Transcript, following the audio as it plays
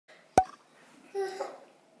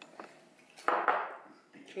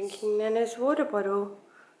Drinking Nana's water bottle.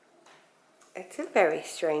 It's a very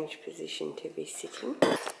strange position to be sitting.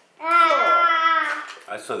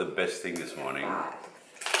 I saw the best thing this morning.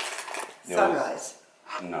 Sunrise.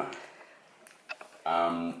 No.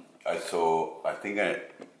 I saw, I think, an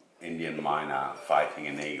Indian miner fighting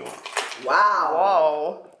an eagle. Wow.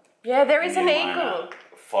 Whoa. Yeah, there is an eagle.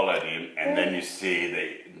 Followed him, and then you see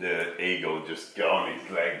the eagle just go on his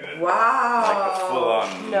leg. And wow. like a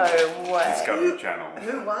full-on No way. Discovery Channel.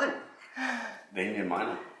 Who won? The Indian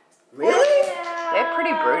miner. Really? They're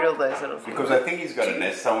pretty brutal, those little things. Because I think he's got a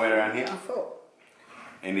nest somewhere around here.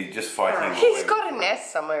 And he's just fighting. He's got a nest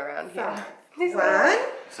somewhere around here. One.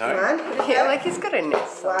 Sorry? One. Yeah, like he's got a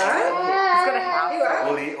nest somewhere. One. He's got a house.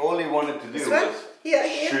 All he wanted to do This one? was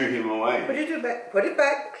Here. shoo him away. Put it back. Put it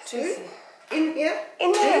back. Two. In here.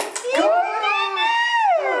 In there.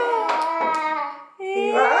 Here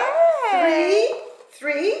you are.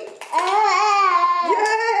 Three.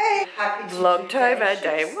 Yay! Happy Vlogtober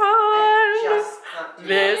day one.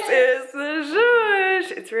 This is the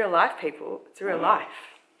Jewish. It's real life, people. It's real life.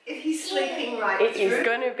 If he's sleeping right It is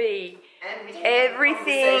going to be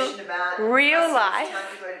everything real life. Time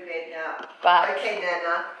to go to bed now. But okay,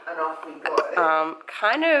 Nana, and off we go.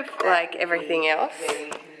 kind of like everything else.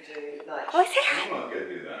 Oh, say hi. I'm not going to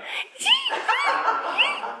do that.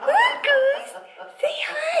 Marcus, say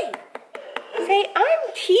hi. Say, I'm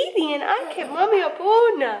teething and I kept mommy up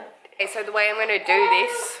all night. Okay, so the way I'm going to do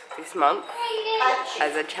this month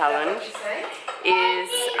as a challenge is,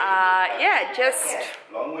 yeah, just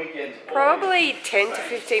Long weekends. probably 10 to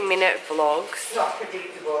 15 minute vlogs Not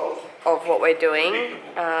predictable. of what we're doing.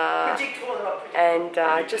 Predictable or not predictable. And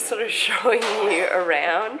just sort of showing you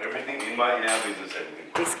around. Everything in our business, everything.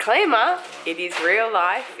 Disclaimer, it is real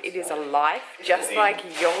life, it is a life just like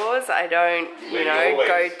yours. I don't, you know,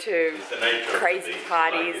 go to crazy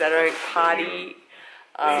parties, I don't party,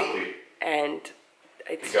 and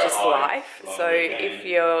it's just life. So if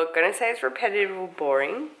you're going to say it's repetitive or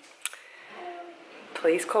boring,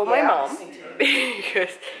 please call my mom,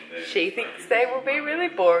 because she thinks they will be really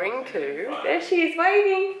boring too. There she is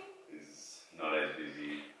waving. Not as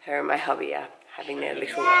busy. Her and my hubby are having their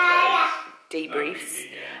little debriefs.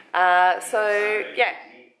 So yeah,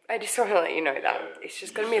 I just want to let you know that it's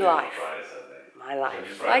just going to be life, my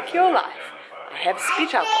life, like your life. I have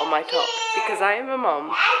spit up on my top because I am a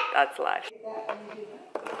mom. That's life.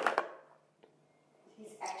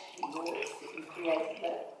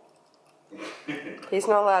 He's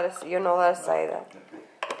not allowed to. You're not allowed to say that.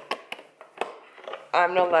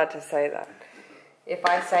 I'm not allowed to say that. If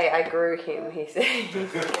I say I grew him, he gets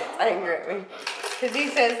angry at me. Because he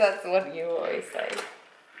says that's what you always say.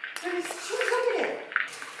 I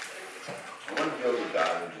want to build a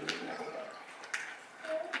garden.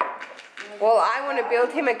 Well, I want to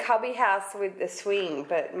build him a cubby house with a swing,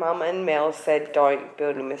 but Mum and Mel said don't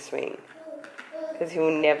build him a swing. Because he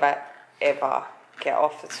will never, ever get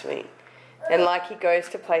off the swing. And like he goes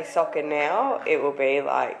to play soccer now, it will be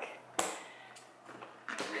like...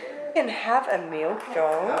 You can have a milk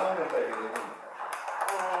doll. They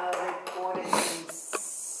bought it in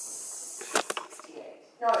 68.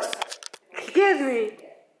 No, sorry. Excuse me.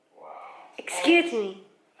 Excuse me.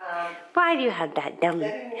 Why do you have that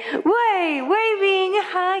dummy? Waving.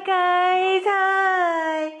 Hi guys.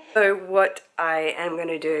 Hi. So what I am going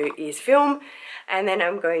to do is film, and then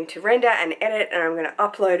I'm going to render and edit, and I'm going to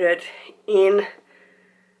upload it in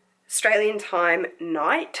Australian time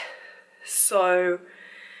night. So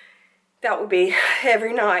that will be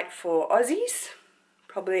every night for Aussies,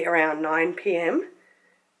 probably around 9 PM,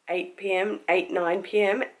 8 PM, 9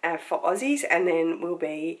 PM for Aussies, and then we'll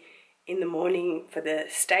be in the morning for the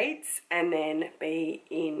States, and then be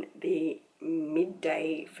in the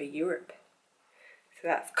midday for Europe. So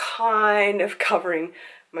that's kind of covering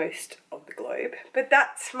most of the globe. But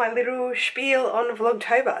that's my little spiel on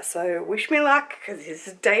Vlogtober. So wish me luck, because this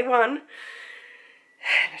is day one.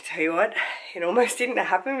 And I tell you what, it almost didn't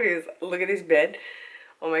happen because look at this bed.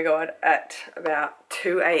 Oh my God, at about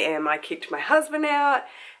 2 AM I kicked my husband out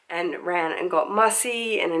and ran and got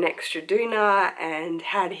Mussy and an extra doona and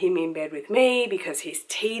had him in bed with me because he's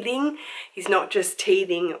teething. He's not just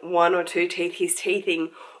teething 1 or 2 teeth, he's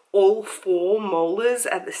teething all 4 molars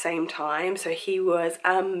at the same time. So he was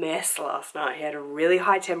a mess last night. He had a really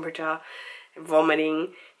high temperature and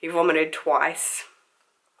vomiting. He vomited twice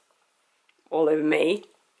all over me,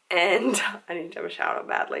 and I need to have a shower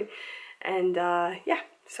badly. And yeah,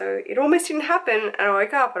 so it almost didn't happen, and I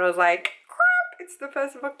woke up and I was like, crap, it's the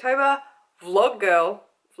 1st of October, vlog girl,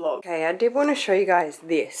 vlog. Okay, I did want to show you guys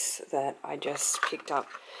this that I just picked up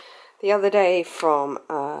the other day from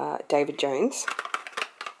David Jones.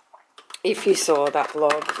 if you saw that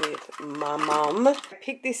vlog with my mum. I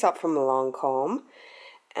picked this up from Lancome,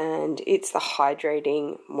 and it's the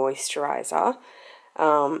hydrating moisturizer,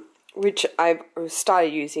 which I've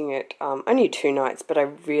started using it only 2 nights, but I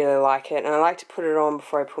really like it, and I like to put it on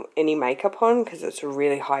before I put any makeup on because it's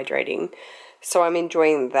really hydrating. So I'm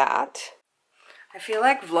enjoying that. I feel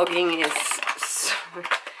like vlogging is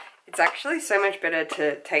it's actually so much better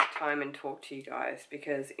to take time and talk to you guys,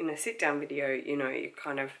 because in a sit down video, you know, you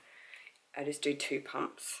kind of, I just do 2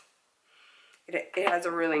 pumps. It has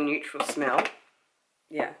a really neutral smell.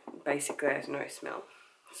 Yeah, basically there's no smell.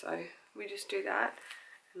 So we just do that,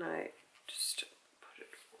 and I just put it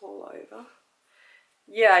all over.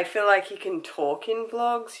 Yeah, I feel like you can talk in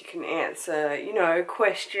vlogs, you can answer, you know,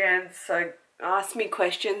 questions. So ask me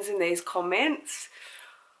questions in these comments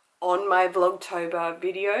on my Vlogtober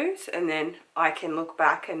videos, and then I can look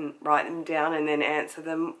back and write them down and then answer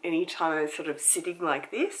them anytime I'm sort of sitting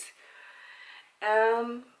like this.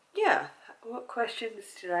 Yeah, what questions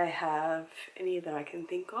did I have? Any that I can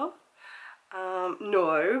think of?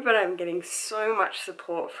 No, but I'm getting so much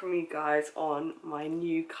support from you guys on my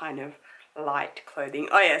new kind of light clothing.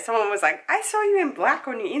 Oh yeah, someone was like, I saw you in black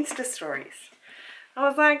on your Insta stories. I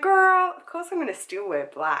was like, girl, of course I'm going to still wear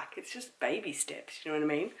black. It's just baby steps, you know what I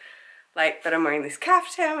mean? Like, but I'm wearing this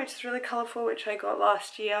caftan, which is really colourful, which I got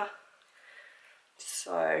last year.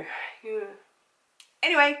 So, yeah.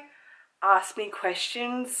 Anyway, ask me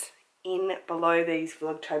questions in below these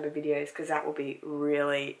Vlogtober videos, because that will be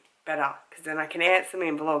really better, because then I can answer them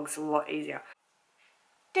in vlogs a lot easier.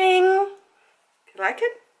 Ding! You like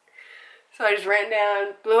it? So I just ran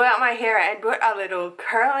down, blew out my hair, and put a little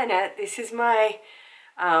curl in it. This is my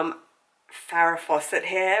Farrah Fawcett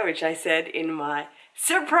hair, which I said in my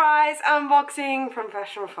surprise unboxing from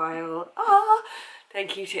FASHIONPHILE. Oh,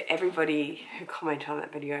 thank you to everybody who commented on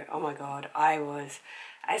that video. Oh my god, I was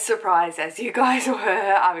as surprised as you guys were.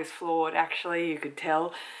 I was floored, actually, you could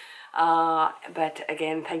tell. But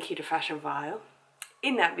again, thank you to FASHIONPHILE.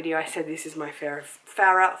 In that video I said this is my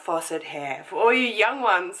Farrah Fawcett hair. For all you young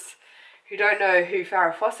ones who don't know who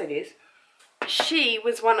Farrah Fawcett is, she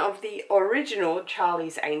was one of the original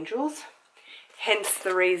Charlie's Angels, hence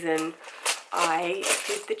the reason I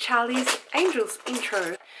did the Charlie's Angels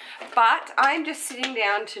intro. But I'm just sitting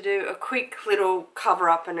down to do a quick little cover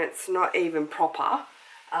up, and it's not even proper,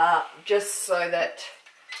 just so that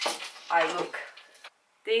I look.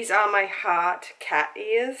 These are my heart cat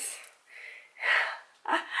ears.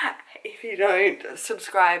 If you don't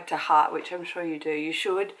subscribe to Heart, which I'm sure you do, you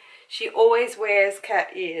should. She always wears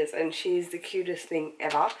cat ears, and she's the cutest thing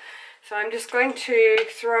ever. So I'm just going to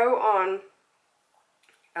throw on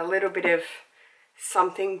a little bit of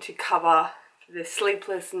something to cover the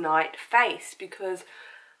sleepless night face, because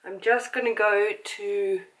I'm just going to go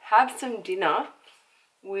to have some dinner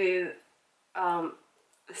with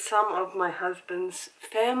some of my husband's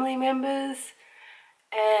family members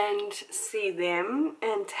and see them,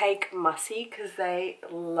 and take Mussy, because they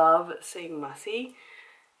love seeing Mussy,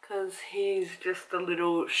 because he's just a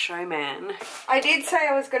little showman. I did say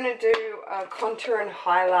I was going to do a contour and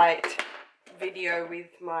highlight video with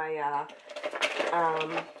my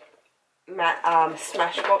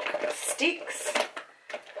Smashbox sticks.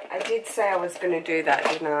 I did say I was going to do that,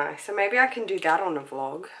 didn't I? So maybe I can do that on a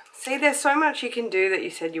vlog. See, there's so much you can do that you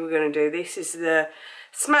said you were going to do. This is the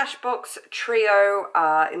Smashbox Trio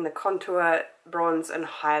in the contour, bronze and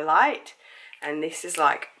highlight. And this is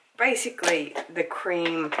like basically the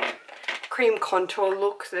cream contour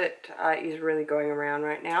look that is really going around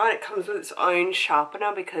right now. And it comes with its own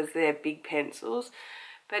sharpener because they're big pencils.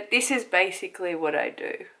 But this is basically what I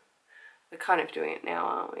do. We're kind of doing it now,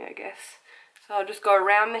 aren't we, I guess? So I'll just go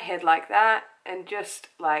around the head like that, and just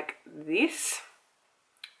like this.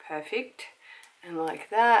 Perfect. And like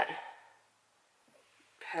that.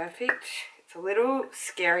 Perfect. It's a little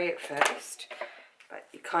scary at first, but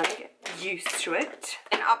you kind of get used to it.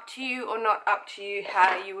 And up to you, or not up to you,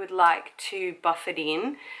 how you would like to buff it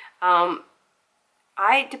in.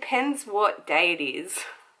 It depends what day it is.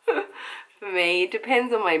 For me, it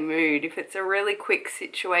depends on my mood. If it's a really quick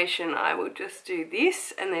situation, I will just do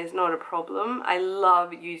this and there's not a problem. I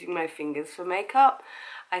love using my fingers for makeup.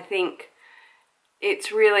 I think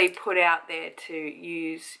it's really put out there to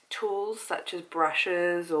use tools such as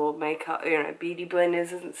brushes or makeup, you know, beauty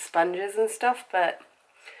blenders and sponges and stuff. But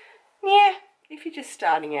yeah, if you're just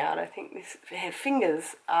starting out, I think this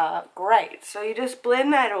fingers are great. So you just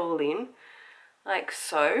blend that all in like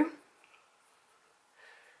so.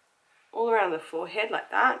 All around the forehead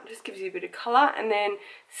like that. Just gives you a bit of colour. And then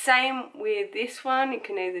same with this one. You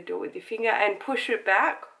can either do it with your finger and push it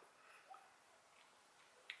back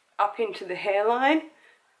up into the hairline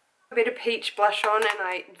A bit of peach blush on, and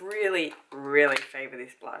I really, really favour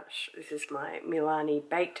this blush. This is my Milani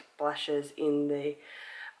Baked Blushes in the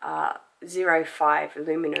 05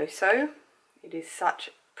 Luminoso. It is such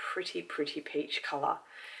a pretty, pretty peach colour.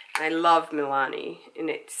 I love Milani, and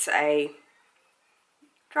it's a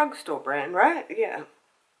drugstore brand, right? Yeah.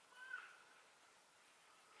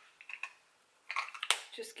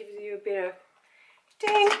 Just gives you a bit of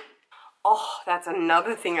ding. Oh, that's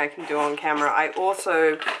another thing I can do on camera. I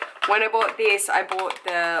also, when I bought this, I bought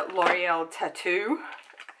the L'Oreal Tattoo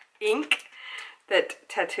ink that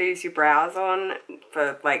tattoos your brows on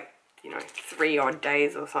for like, you know, 3 odd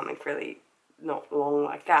days or something, really not long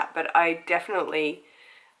like that. But I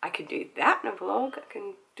could do that in a vlog. I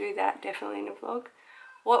can do that definitely in a vlog.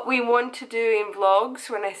 What we want to do in vlogs,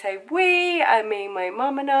 when I say we, I mean my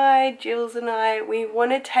mum and I, Jills and I, we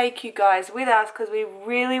want to take you guys with us because we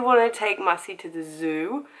really want to take Mussy to the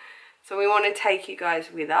zoo. So we want to take you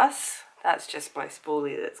guys with us. That's just my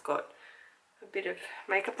spoolie that's got a bit of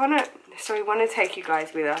makeup on it. So we want to take you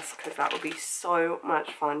guys with us because that would be so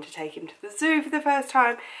much fun to take him to the zoo for the first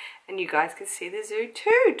time. And you guys can see the zoo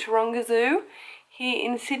too, Taronga Zoo here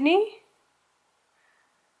in Sydney.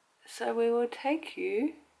 So we will take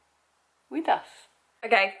you with us.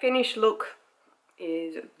 Okay, finished look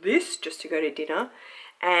is this, just to go to dinner.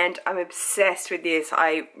 And I'm obsessed with this.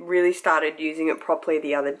 I really started using it properly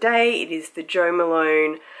the other day. It is the Jo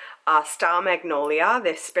Malone Star Magnolia,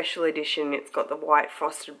 their special edition. It's got the white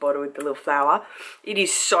frosted bottle with the little flower. It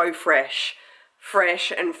is so fresh.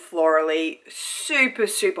 Fresh and florally. Super,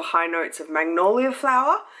 super high notes of magnolia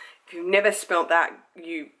flower. If you've never smelled that,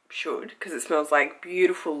 you should, because it smells like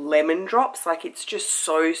beautiful lemon drops. Like, it's just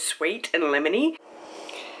so sweet and lemony.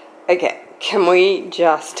 Okay, can we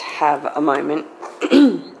just have a moment?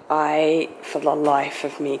 I, for the life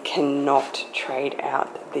of me, cannot trade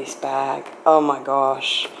out this bag. Oh my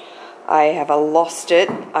gosh. I have lost it.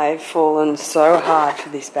 I've fallen so hard for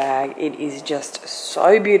this bag. It is just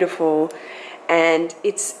so beautiful. And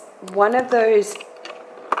it's one of those,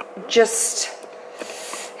 just,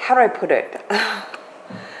 how do I put it?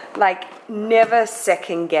 Like, never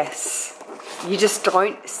second guess. You just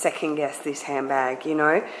don't second guess this handbag, you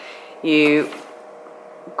know? You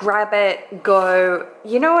grab it, go,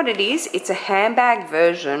 you know what it is? It's a handbag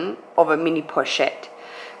version of a mini pochette.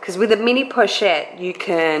 Because with a mini pochette, you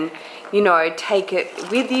can, you know, take it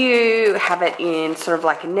with you, have it in sort of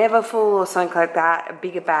like a Neverfull or something like that, a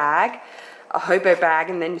bigger bag, a hobo bag,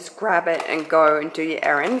 and then just grab it and go and do your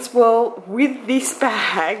errands. Well, with this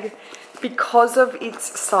bag, because of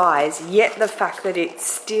its size, yet the fact that it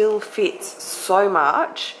still fits so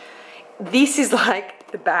much, this is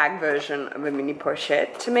like the bag version of a mini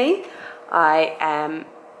pochette to me. I am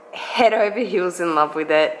head over heels in love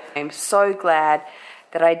with it. I'm so glad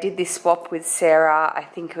that I did this swap with Sarah. I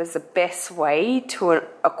think it was the best way to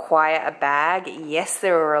acquire a bag. Yes,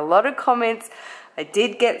 there were a lot of comments. I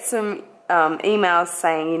did get some emails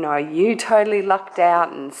saying, you know, you totally lucked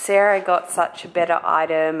out and Sarah got such a better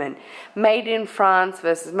item and made in France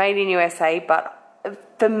versus made in USA. But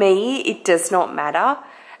for me, it does not matter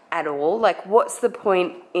at all. Like, what's the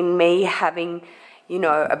point in me having, you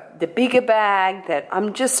know, the bigger bag that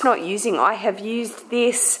I'm just not using? I have used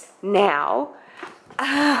this now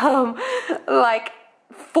like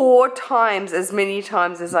 4 times as many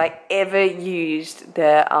times as I ever used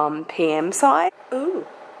the PM side. Ooh.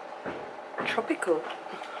 Tropical.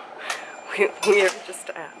 We're just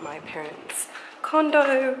at my parents'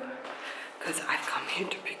 condo because I've come here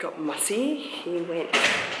to pick up Mussy.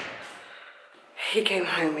 He came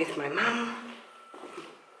home with my mum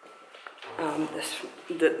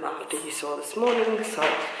after you saw this morning, so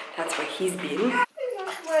that's where he's been.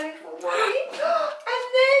 Ready for Mummy. And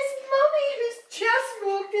there's Mummy who's just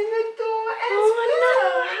walked in the door as well. No.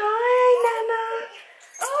 Hi, Nana.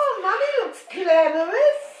 Oh, Mummy looks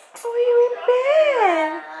glamorous. Oh, you in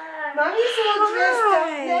bed? Mummy's all dressed up.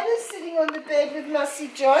 Nana's sitting on the bed with Mussy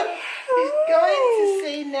John. He's going to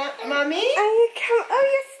see Mummy. Are you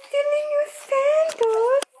you're still in your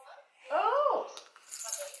sandals?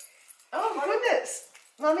 Oh, goodness.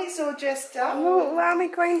 Mummy's all dressed up. Oh, are we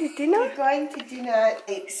going to dinner? We're going to dinner.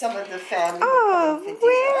 Some of the family Oh, are coming for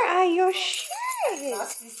dinner. where are your shoes?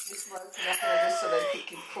 Mussy's just woken up and I just so that he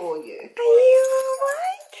can call you. Are you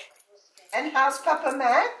alright? And how's Papa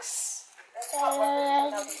Max?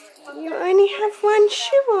 You only have one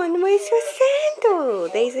shoe on. Where's your sandal?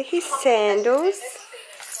 These are his sandals.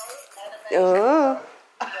 Oh.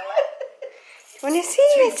 Want to see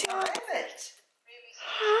it? Retirement.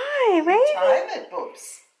 Hi, baby. Retirement,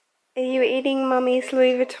 Boobs. Are you eating Mummy's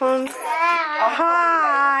Louis Vuitton?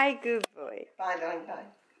 Hi, good boy. Bye, darling, bye.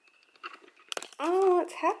 Oh,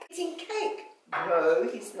 what's happening? Eating cake. No,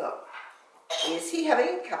 he's not. Is he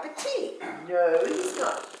having a cup of tea? No, he's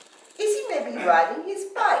not. Is he maybe riding his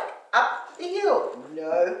bike up the hill?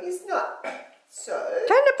 No, he's not. So,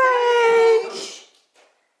 Turn the page!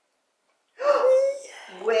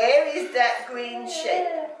 Where is that green shape?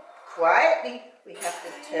 Quietly, we have to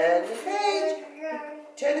turn the page.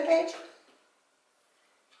 Turn the page.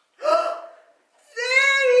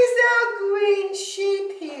 There is our green sheep.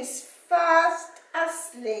 He's fast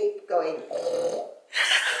asleep, going. Oh,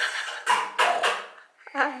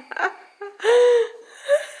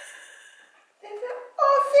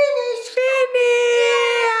 finished.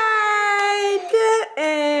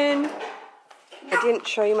 I didn't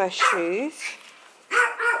show you my shoes.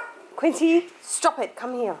 Quincy, stop it.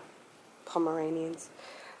 Come here. Pomeranians.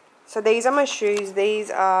 So these are my shoes. These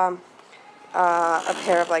are a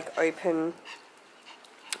pair of like open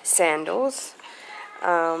sandals.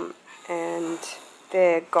 And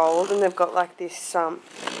they're gold, and they've got like this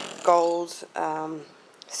gold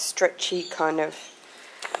stretchy kind of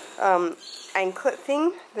anklet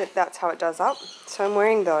thing. That's how it does up. So I'm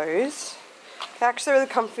wearing those. They're actually really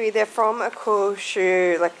comfy. They're from a cool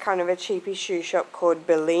shoe, like kind of a cheapy shoe shop called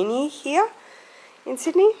Bellini here in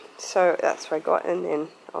Sydney. So that's what I got. And then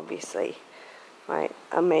obviously my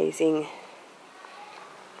amazing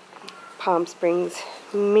Palm Springs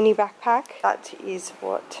mini backpack. That is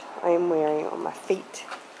what I am wearing on my feet.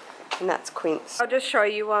 And that's Quince. I'll just show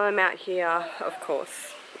you while I'm out here, of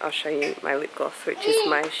course. I'll show you my lip gloss, which is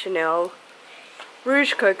my Chanel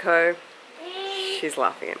Rouge Coco. She's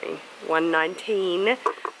laughing at me. 119,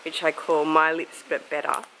 which I call My Lips But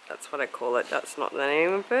Better. That's what I call it. That's not the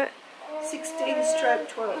name of it.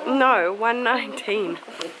 16/12. No, 119.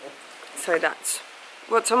 So that's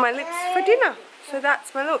what's on my lips for dinner. So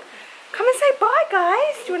that's my look. Come and say bye,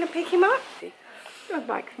 guys. Do you want to pick him up?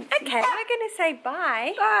 Bye. Okay, we're going to say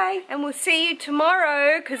bye. Bye. And we'll see you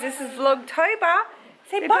tomorrow, because this is Vlogtober.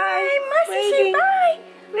 Say bye. Bye. Mercy, say Waving. bye.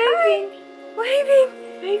 Waving. Bye. Waving.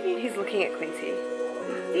 Waving. He's looking at Quincy.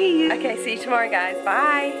 See you. Okay, see you tomorrow, guys.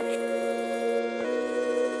 Bye.